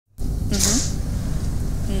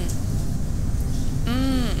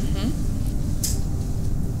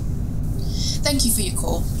Thank you for your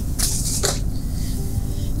call.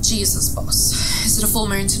 Jesus, boss. Is it a full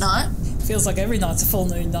moon tonight? Feels like every night's a full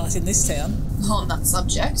moon night in this town. On that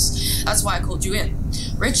subject, that's why I called you in.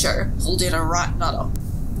 Richo pulled in a right nutter.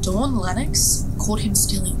 Dawn Lennox caught him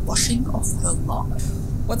stealing washing off her lawn.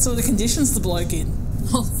 What sort of conditions the bloke in?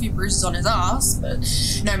 Well, a few bruises on his ass, but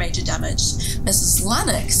no major damage. Mrs.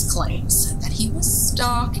 Lennox claims that he was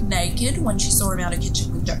stark naked when she saw him out a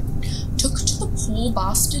kitchen window. Took to the poor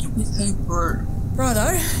bastard with her broom.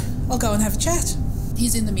 Righto, I'll go and have a chat.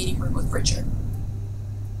 He's in the meeting room with Richard.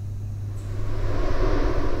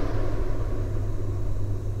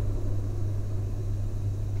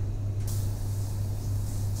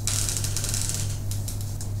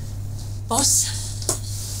 Boss?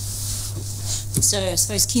 So, I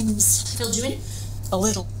suppose Kim's filled you in? A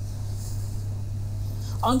little.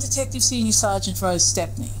 I'm Detective Senior Sergeant Rose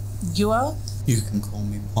Stepney. You are? You can call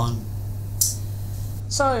me Juan.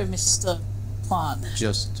 So, Mr. Juan.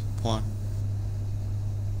 Just Juan.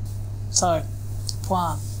 So,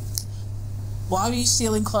 Juan. Why were you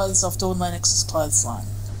stealing clothes off Dawn Lennox's clothesline?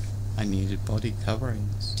 I needed body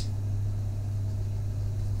coverings.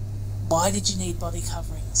 Why did you need body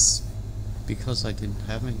coverings? Because I didn't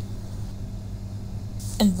have any.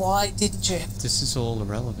 And why didn't you? This is all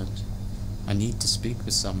irrelevant. I need to speak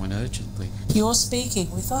with someone urgently. You're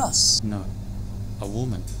speaking with us. No. A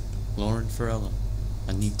woman. Lauren Farella.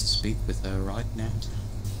 I need to speak with her right now.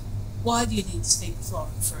 Why do you need to speak with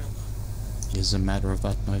Lauren Farella? It is a matter of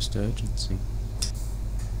utmost urgency.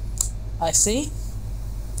 I see.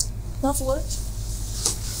 Lovely.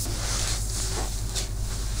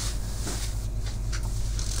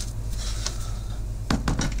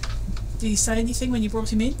 Did he say anything when you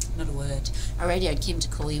brought him in? Not a word. I radioed Kim to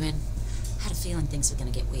call you in. Had a feeling things were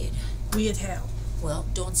going to get weird. Weird how? Well,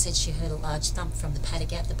 Dawn said she heard a large thump from the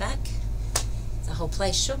paddock out the back. The whole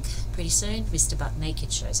place shook. Pretty soon, Mr. Butt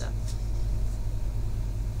Naked shows up.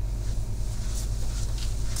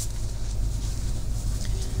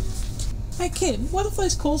 Hey Kim, what have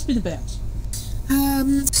those calls been about?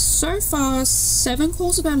 So far, 7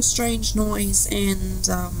 calls about a strange noise and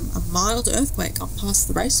a mild earthquake up past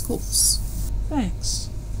the racecourse. Thanks.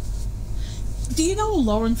 Do you know a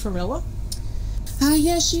Lauren Farella?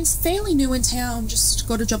 Yeah, she's fairly new in town, just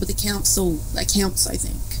got a job at the council, accounts, I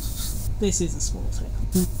think. This is a small town.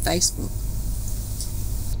 Facebook.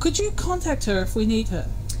 Could you contact her if we need her?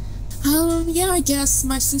 Yeah, I guess.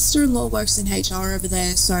 My sister-in-law works in HR over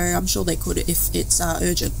there, so I'm sure they could if it's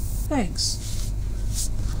urgent. Thanks.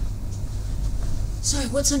 So,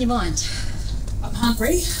 what's on your mind? I'm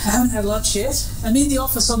hungry. I haven't had lunch yet. I'm in the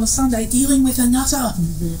office on the Sunday dealing with a nutter.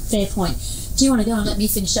 Fair point. Do you want to go and let me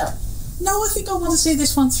finish up? No, I think I want to see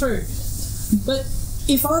this one through. But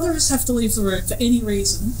if either of us have to leave the room for any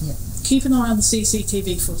reason, keep an eye on the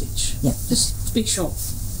CCTV footage. Yep. Just to be sure.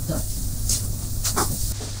 Go.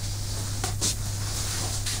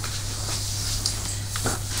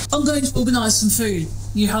 I'm going to organise some food.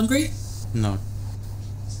 You hungry? No.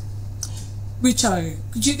 Richo,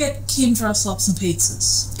 could you get Kim to rustle up some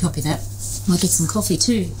pizzas? Copy that. Might get some coffee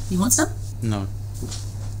too. You want some? No.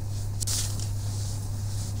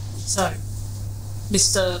 So,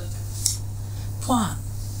 Mr. Juan,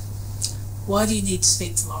 why do you need to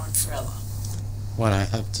speak to Lauren Farella? What I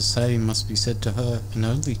have to say must be said to her and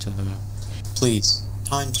only to her. Please,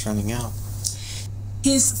 time's running out.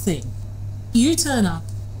 Here's the thing. You turn up,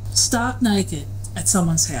 stark naked, at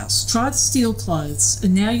someone's house, try to steal clothes,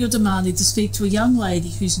 and now you're demanding to speak to a young lady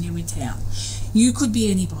who's new in town. You could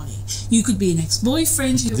be anybody. You could be an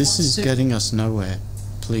ex-boyfriend who This is wants to... getting us nowhere.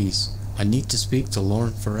 Please, I need to speak to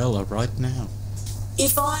Lauren Farella right now.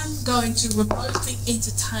 If I'm going to remotely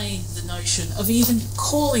entertain the notion of even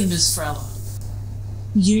calling Ms. Farella,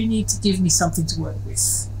 you need to give me something to work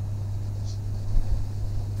with.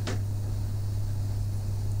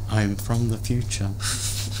 I'm from the future.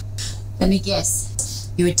 Let me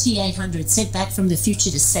guess. You're a T-800 sent back from the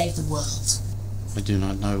future to save the world. I do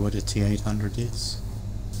not know what a T-800 is.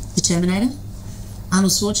 The Terminator?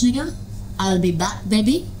 Arnold Schwarzenegger? I'll be back,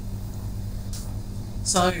 baby?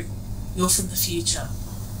 So, you're from the future.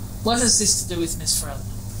 What has this to do with Miss Farella?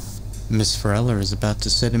 Miss Farella is about to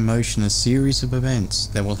set in motion a series of events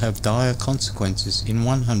that will have dire consequences in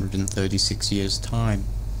 136 years' time.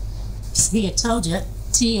 See, I told you.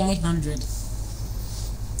 T-800.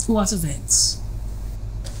 What events?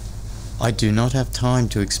 I do not have time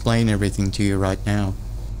to explain everything to you right now.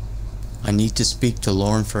 I need to speak to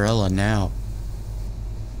Lauren Farella now.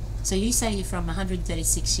 So you say you're from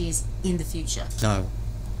 136 years in the future? No.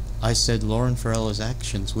 I said Lauren Farella's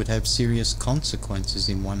actions would have serious consequences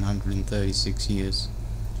in 136 years.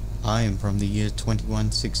 I am from the year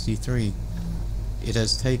 2163. It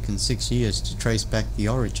has taken 6 years to trace back the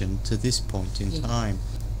origin to this point in time.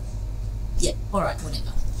 Yeah, alright,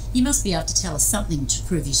 whatever. You must be able to tell us something to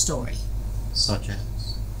prove your story. Such as?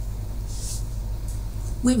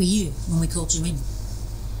 Where were you when we called you in?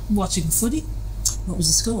 Watching footy? What was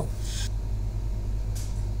the score?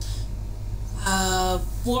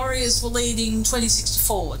 Warriors were leading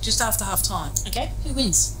 26-4, just after half time. Okay, who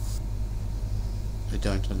wins? I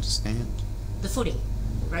don't understand. The footy.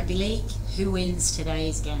 Rugby league. Who wins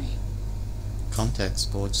today's game? Contact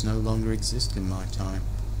sports no longer exist in my time.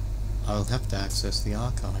 I'll have to access the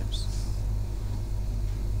archives.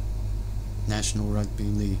 National Rugby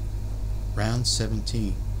League. Round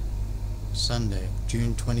 17. Sunday,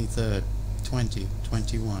 June 23rd,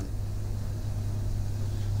 2021.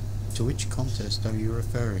 To which contest are you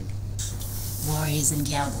referring? Warriors and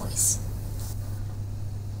Cowboys.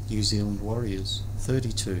 New Zealand Warriors,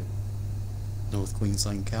 32. North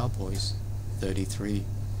Queensland Cowboys, 33.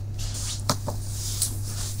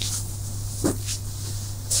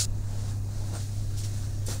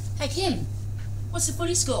 Hey Kim, what's the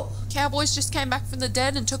footy score? Cowboys just came back from the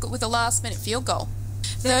dead and took it with a last-minute field goal.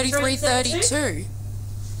 33-32.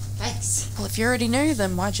 Thanks. Well, if you already knew,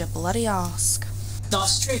 then why'd you bloody ask?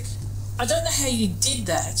 Nice trick. I don't know how you did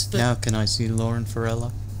that, but Now can I see Lauren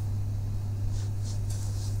Farella?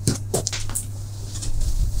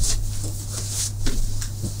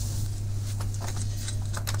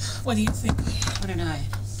 what do you think? I don't know.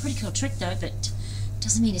 Pretty cool trick though, but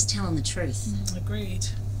doesn't mean he's telling the truth. Agreed.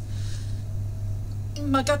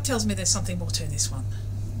 My gut tells me there's something more to this one.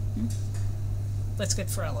 Let's get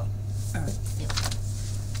Farella. Alright, yeah.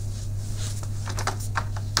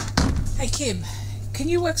 Hey Kim, can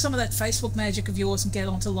you work some of that Facebook magic of yours and get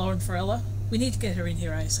onto Lauren Farella? We need to get her in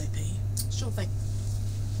here ASAP. Sure thing.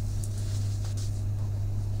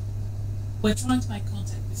 We're trying to make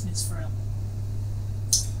contact with Miss Farella.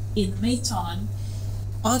 In the meantime,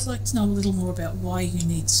 I'd like to know a little more about why you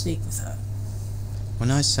need to speak with her.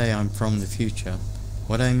 When I say I'm from the future,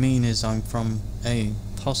 what I mean is I'm from a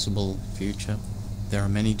possible future. There are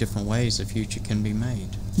many different ways a future can be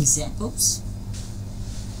made. Examples?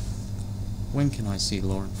 When can I see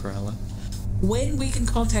Lauren Farella? When we can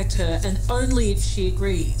contact her, and only if she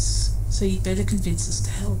agrees. So you'd better convince us to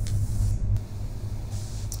help.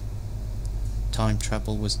 Time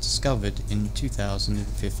travel was discovered in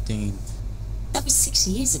 2015. That was 6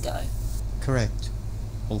 years ago. Correct.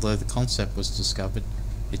 Although the concept was discovered,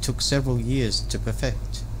 it took several years to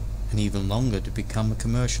perfect, and even longer to become a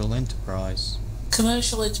commercial enterprise.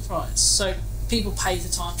 Commercial enterprise, so people pay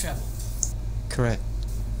for time travel. Correct.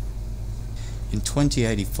 In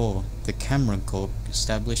 2084, the Cameron Corp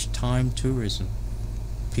established time tourism.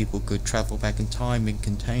 People could travel back in time in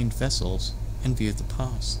contained vessels and view the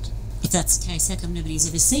past. If that's the case, how come nobody's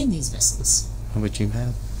ever seen these vessels? Which you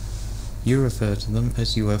have. You refer to them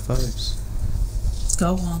as UFOs.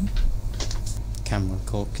 Go on. Cameron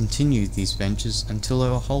Corp continued these ventures until they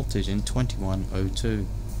were halted in 2102.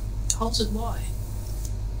 Halted why?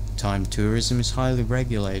 Time tourism is highly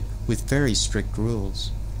regulated, with very strict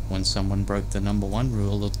rules. When someone broke the number one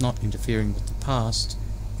rule of not interfering with the past,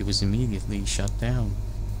 it was immediately shut down.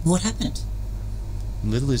 What happened?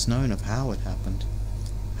 Little is known of how it happened.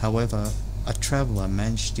 However, a traveller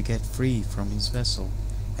managed to get free from his vessel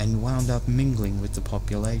and wound up mingling with the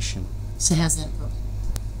population. So how's that a problem?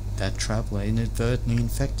 That traveller inadvertently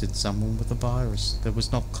infected someone with a virus that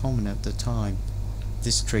was not common at the time.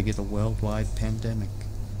 This triggered a worldwide pandemic.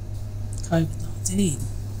 COVID-19.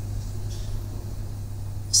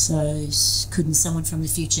 So couldn't someone from the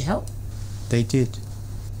future help? They did.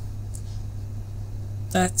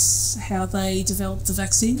 That's how they developed the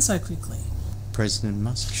vaccine so quickly. President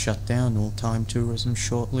Musk shut down all time tourism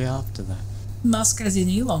shortly after that. Musk as in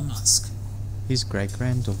Elon Musk. His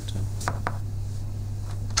great-granddaughter.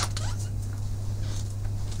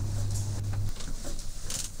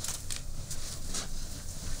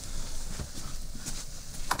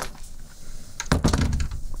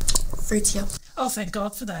 Fruits here. Oh, thank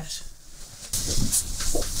God for that.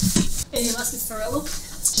 Any luck with Farella?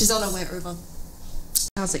 She's on her way over.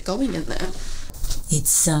 How's it going in there?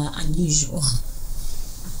 It's unusual.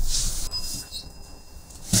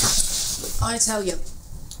 I tell you,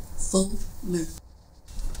 full moon.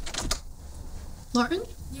 Lauren?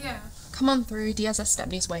 Yeah. Come on through. DSS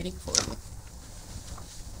Stepney's waiting for you.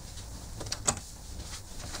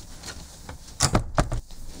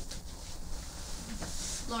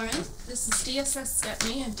 Lauren, this is DSS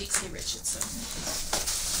Stepney and DC Richardson.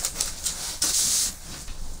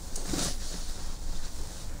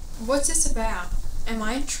 What's this about? Am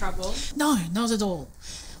I in trouble? No, not at all.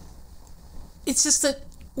 It's just that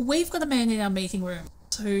We've got a man in our meeting room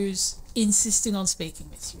who's insisting on speaking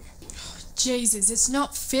with you. Jesus, it's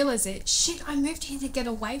not Phil, is it? Shit, I moved here to get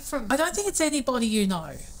away from... I don't think it's anybody you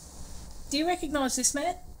know. Do you recognise this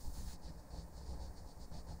man?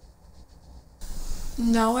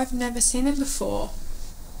 No, I've never seen him before.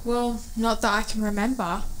 Well, not that I can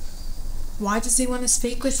remember. Why does he want to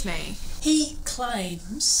speak with me? He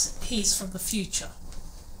claims he's from the future.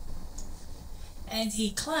 And he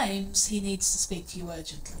claims he needs to speak to you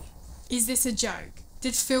urgently. Is this a joke?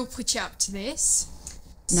 Did Phil put you up to this?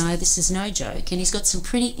 No, this is no joke, and he's got some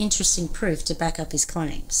pretty interesting proof to back up his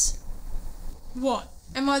claims. What?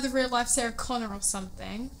 Am I the real life Sarah Connor or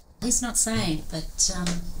something? He's not saying, but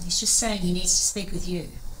he's just saying he needs to speak with you.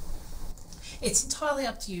 It's entirely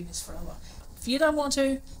up to you, Miss Farella. If you don't want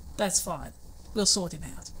to, that's fine. We'll sort him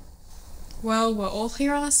out. Well, we're all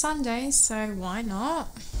here on a Sunday, so why not?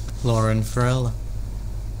 Lauren Farella.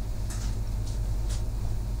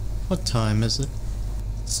 What time is it?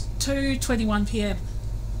 It's 2:21 p.m.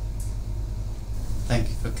 Thank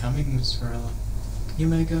you for coming, Miss Farella. You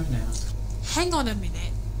may go now. Hang on a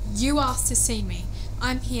minute. You asked to see me.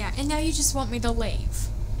 I'm here, and now you just want me to leave.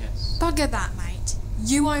 Yes. Bugger that, mate.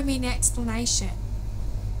 You owe me an explanation.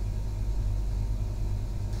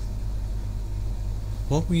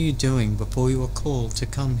 What were you doing before you were called to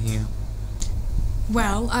come here?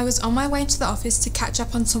 Well, I was on my way to the office to catch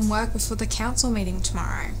up on some work before the council meeting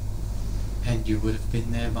tomorrow. And you would have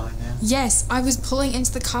been there by now? Yes, I was pulling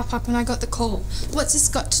into the car park when I got the call. What's this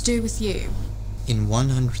got to do with you? In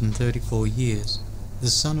 134 years, the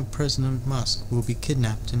son of President Musk will be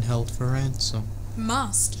kidnapped and held for ransom.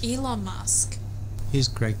 Musk? Elon Musk? His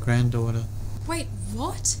great-granddaughter. Wait,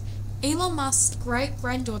 what? Elon Musk's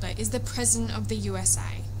great-granddaughter is the President of the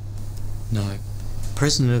USA. No,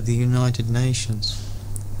 President of the United Nations.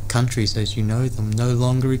 Countries as you know them no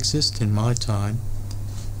longer exist in my time.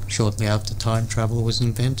 Shortly after time travel was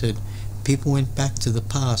invented, people went back to the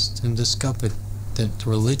past and discovered that the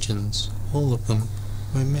religions, all of them,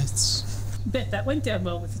 were myths. Bet that went down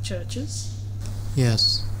well with the churches.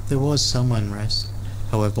 Yes, there was some unrest.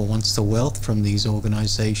 However, once the wealth from these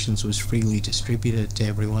organizations was freely distributed to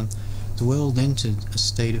everyone, the world entered a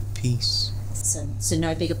state of peace. So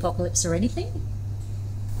no big apocalypse or anything?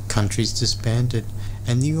 Countries disbanded,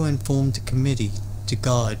 and the UN formed a committee to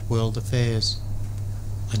guide world affairs.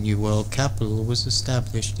 A new world capital was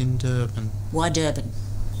established in Durban. Why Durban?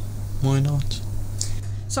 Why not?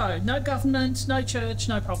 So, no government, no church,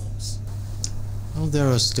 no problems. Well, there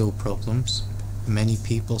are still problems. Many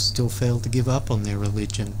people still fail to give up on their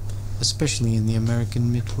religion, especially in the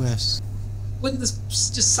American Midwest. Wouldn't this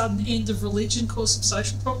just sudden end of religion cause some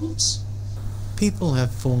social problems? People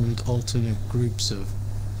have formed alternate groups of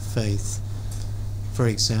faith. For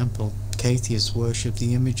example, Catholics worship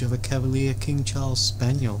the image of a Cavalier King Charles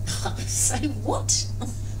Spaniel. Say what?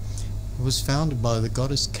 It was founded by the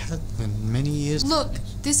goddess Catelyn many years ago. Look,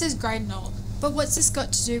 this is great and all, but what's this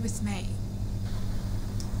got to do with me?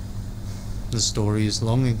 The story is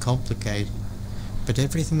long and complicated, but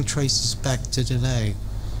everything traces back to today,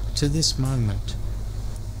 to this moment.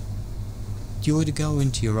 You were to go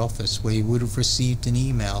into your office where you would have received an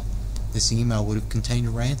email. This email would have contained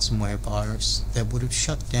a ransomware virus that would have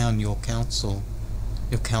shut down your council.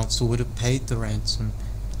 Your council would have paid the ransom,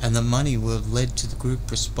 and the money would have led to the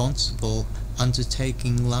group responsible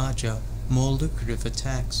undertaking larger, more lucrative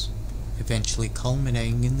attacks, eventually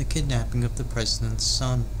culminating in the kidnapping of the president's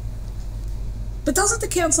son. But doesn't the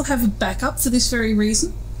council have a backup for this very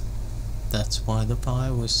reason? That's why the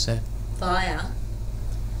fire was set. Fire?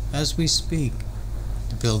 As we speak,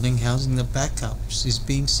 the building housing the backups is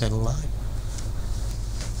being set alight.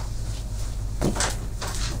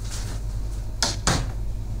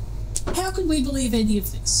 How can we believe any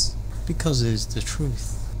of this? Because it is the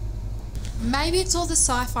truth. Maybe it's all the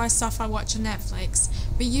sci-fi stuff I watch on Netflix,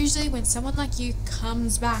 but usually when someone like you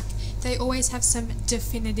comes back, they always have some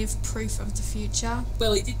definitive proof of the future.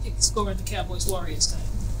 Well, he did pick the score in the Cowboys-Warriors game.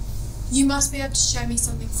 You must be able to show me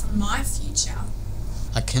something from my future.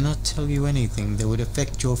 I cannot tell you anything that would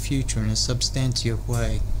affect your future in a substantive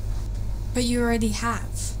way, But you already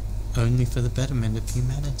have. only for the betterment of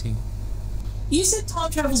humanity. You said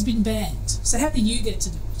time travel's been banned, so how do you get to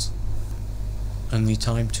do it? Only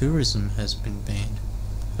time tourism has been banned.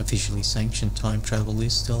 Officially sanctioned time travel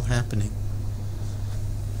is still happening.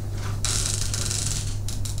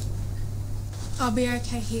 I'll be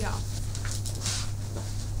okay here.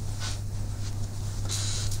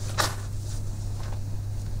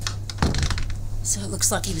 So it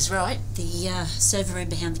looks like he was right. The server room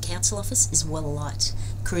behind the council office is well alight.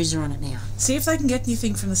 Crews are on it now. See if they can get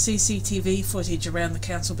anything from the CCTV footage around the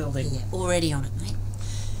council building. Yeah, already on it, mate.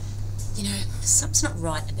 Something's not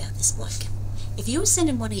right about this bloke. If you were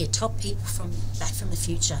sending one of your top people back from the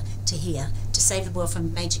future to here to save the world from a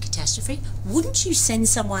major catastrophe, wouldn't you send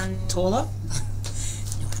someone... Taller?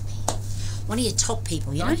 You know what I mean? One of your top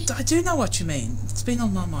people, you know? I do know what you mean. It's been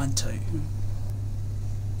on my mind too.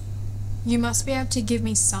 You must be able to give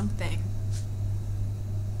me something.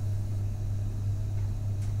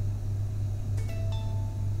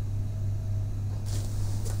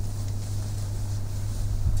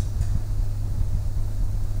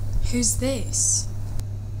 Who's this?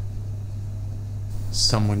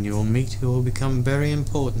 Someone you'll meet who will become very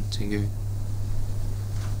important to you.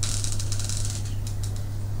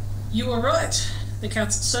 You were right. The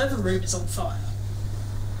council server room is on fire.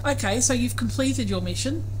 Okay, so you've completed your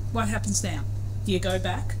mission. What happens now? Do you go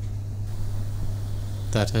back?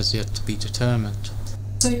 That has yet to be determined.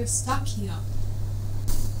 So you're stuck here.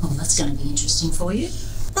 Oh, that's going to be interesting for you.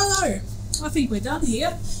 Righto, I think we're done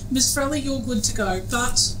here. Miss Frelly, you're good to go,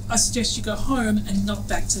 but I suggest you go home and not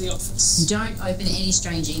back to the office. Don't open any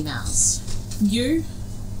strange emails. You,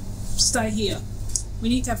 stay here. We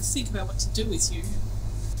need to have a think about what to do with you.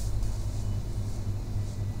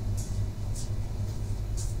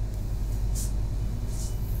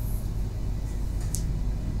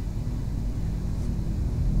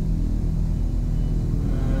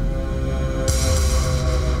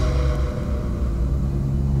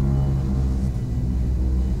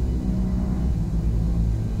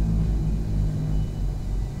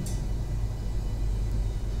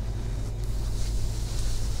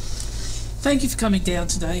 Thank you for coming down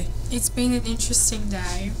today. It's been an interesting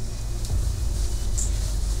day.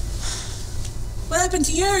 What happened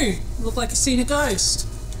to you? You look like you've seen a ghost.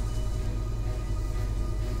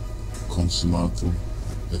 Consumato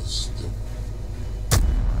est.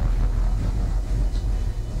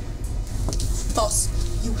 Boss,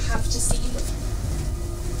 you have to see it.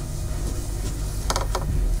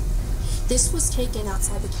 This was taken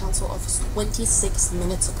outside the council office 26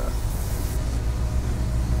 minutes ago.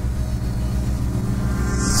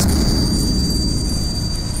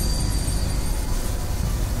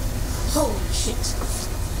 Holy shit.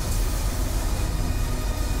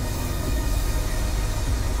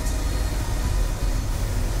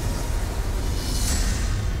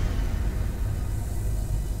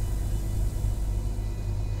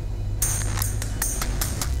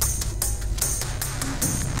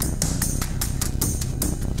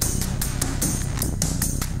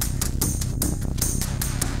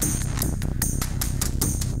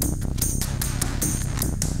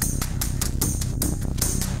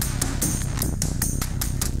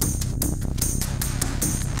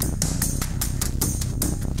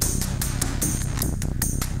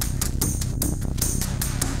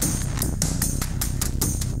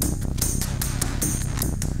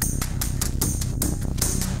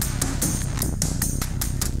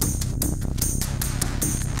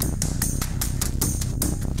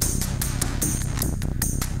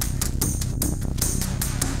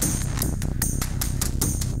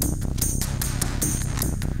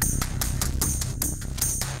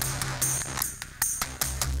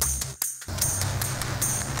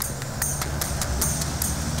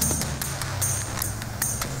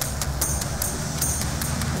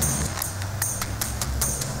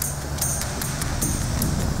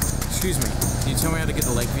 Excuse me, can you tell me how to get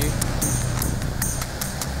the lake view?